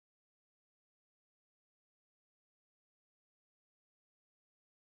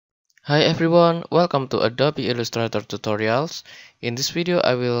Hi everyone, welcome to Adobe Illustrator tutorials. In this video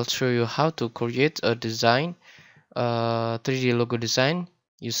I will show you how to create a design, 3D logo design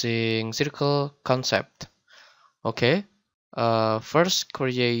using circle concept. Okay, first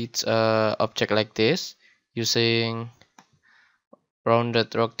create a object like this using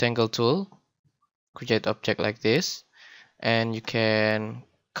rounded rectangle tool. Create object like this, and you can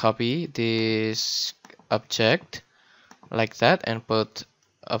copy this object like that and put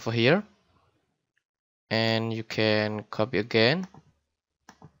over here, and you can copy again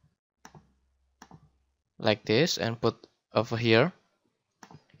like this and put over here,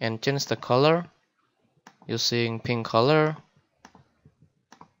 and change the color using pink color,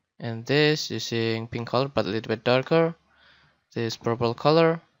 and this using pink color but a little bit darker, this purple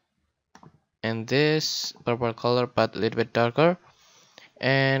color, and this purple color but a little bit darker,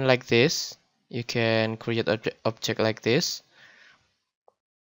 and like this you can create an object like this.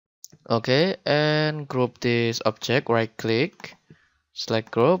 Okay, and group this object, right click,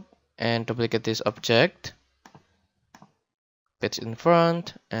 select group, and duplicate this object, paste in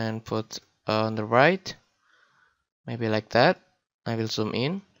front and put on the right, maybe like that. I will zoom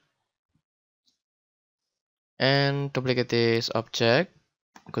in, and duplicate this object,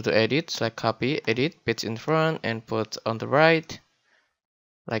 go to edit, select copy, edit, paste in front and put on the right,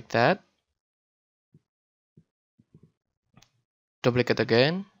 like that. Duplicate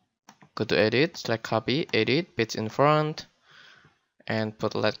again, go to edit, select copy, edit, paste in front and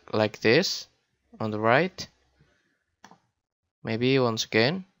put like this on the right, maybe once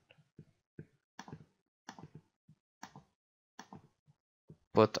again,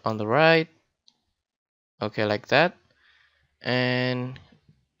 put on the right, okay, like that. And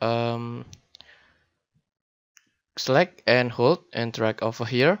select and hold and drag over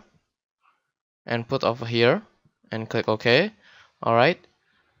here and put over here and click OK. Alright,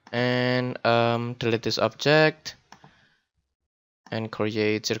 and delete this object and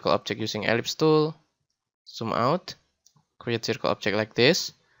create circle object using ellipse tool. Zoom out, create circle object like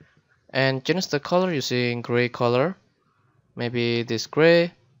this, and change the color using gray color, maybe this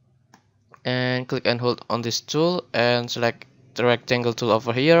gray, and click and hold on this tool and select the rectangle tool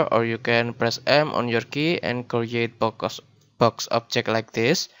over here, or you can press M on your key and create box object like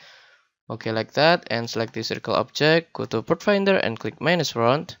this. Okay, like that, and select the circle object, go to Pathfinder and click minus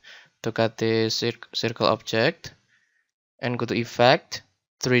front to cut this circle object, and go to effect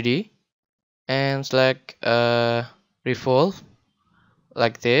 3D and select revolve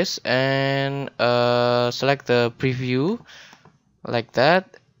like this, and select the preview like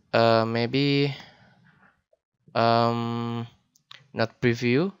that, maybe not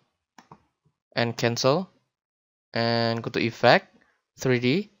preview, and cancel, and go to effect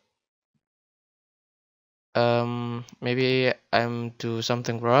 3D. Maybe I'm do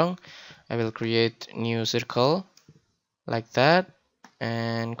something wrong. I will create new circle like that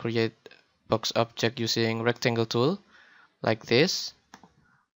and create box object using rectangle tool like this.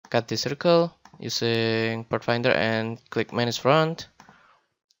 Cut the circle using Pathfinder and click minus front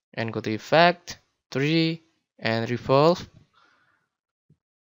and go to effect 3D and revolve,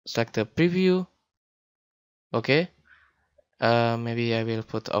 select the preview. Okay, maybe I will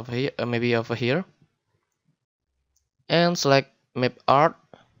put over here, maybe over here, and select map art.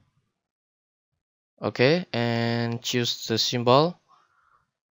 Okay, and choose the symbol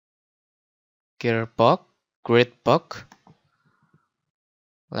gearbox, grid box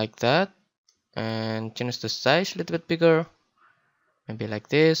like that, and change the size a little bit bigger, maybe like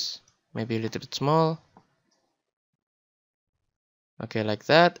this, maybe a little bit small. Okay, like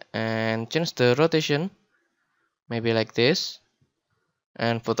that, and change the rotation, maybe like this,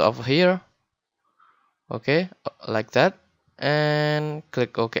 and put over here. Okay, like that, and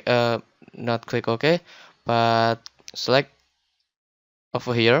click OK, not click OK, but select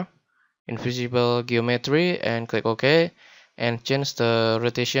over here invisible geometry and click OK, and change the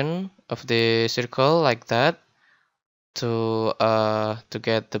rotation of the circle like that to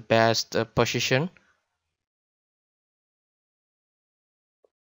get the best position.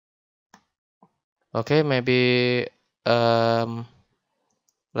 Okay, maybe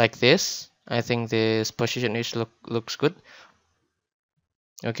like this. I think this position is looks good.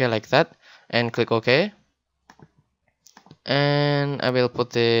 Okay, like that, and click OK, and I will put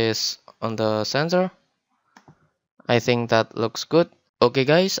this on the center. I think that looks good. Okay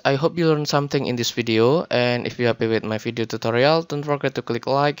guys, I hope you learned something in this video, and if you're happy with my video tutorial, don't forget to click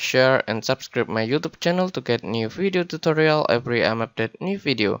like, share, and subscribe my YouTube channel to get new video tutorial every time I update new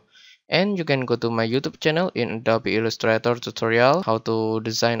video. And you can go to my YouTube channel in Adobe Illustrator tutorial how to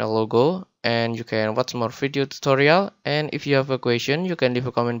design a logo, and you can watch more video tutorial. And if you have a question, you can leave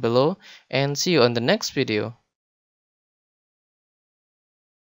a comment below, and see you on the next video.